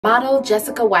Model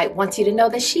Jessica White wants you to know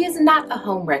that she is not a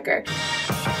homewrecker.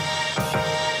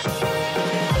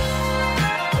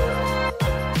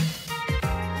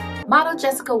 Model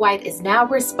Jessica White is now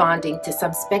responding to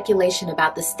some speculation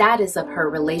about the status of her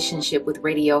relationship with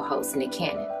radio host Nick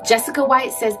Cannon. Jessica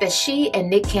White says that she and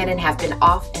Nick Cannon have been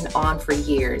off and on for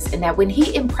years, and that when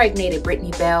he impregnated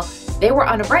Brittany Bell, they were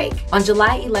on a break. On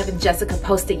July 11th, Jessica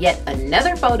posted yet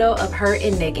another photo of her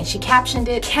and Nick, and she captioned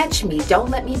it, "Catch me, don't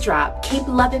let me drop. Keep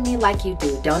loving me like you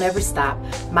do. Don't ever stop.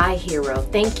 My hero.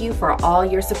 Thank you for all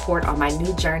your support on my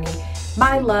new journey.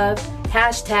 My love.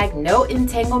 Hashtag no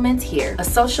entanglement here." A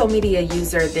social media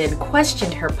user then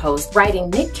questioned her post, writing,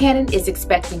 "Nick Cannon is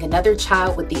expecting another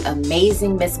child with the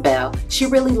amazing Miss Bell. She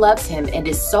really loves him and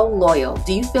is so loyal.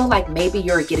 Do you feel like maybe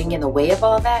you're getting in the way of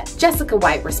all that?" Jessica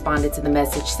White responded to the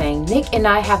message saying, "Nick and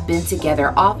I have been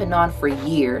together off and on for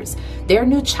years. Their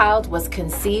new child was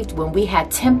conceived when we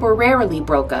had temporarily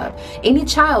broke up. Any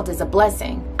child is a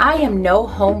blessing. I am no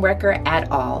homewrecker at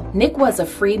all. Nick was a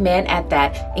free man at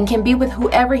that and can be with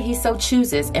whoever he so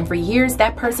chooses, and for years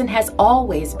that person has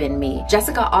always been me."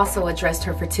 Jessica also addressed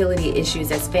her fertility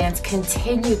issues as fans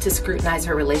continue to scrutinize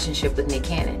her relationship with Nick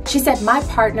Cannon. She said, "My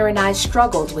partner and I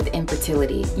struggled with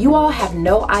infertility. You all have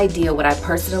no idea what I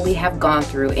personally have gone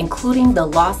through, including the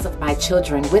loss of my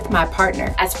children with my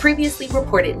partner." As previously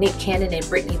reported, Nick Cannon and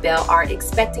Brittany Bell are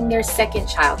expecting their second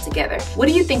child together. What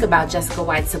do you think about Jessica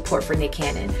White's support for Nick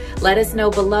Cannon? Let us know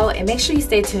below, and make sure you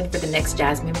stay tuned for the next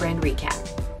Jasmine Brand recap.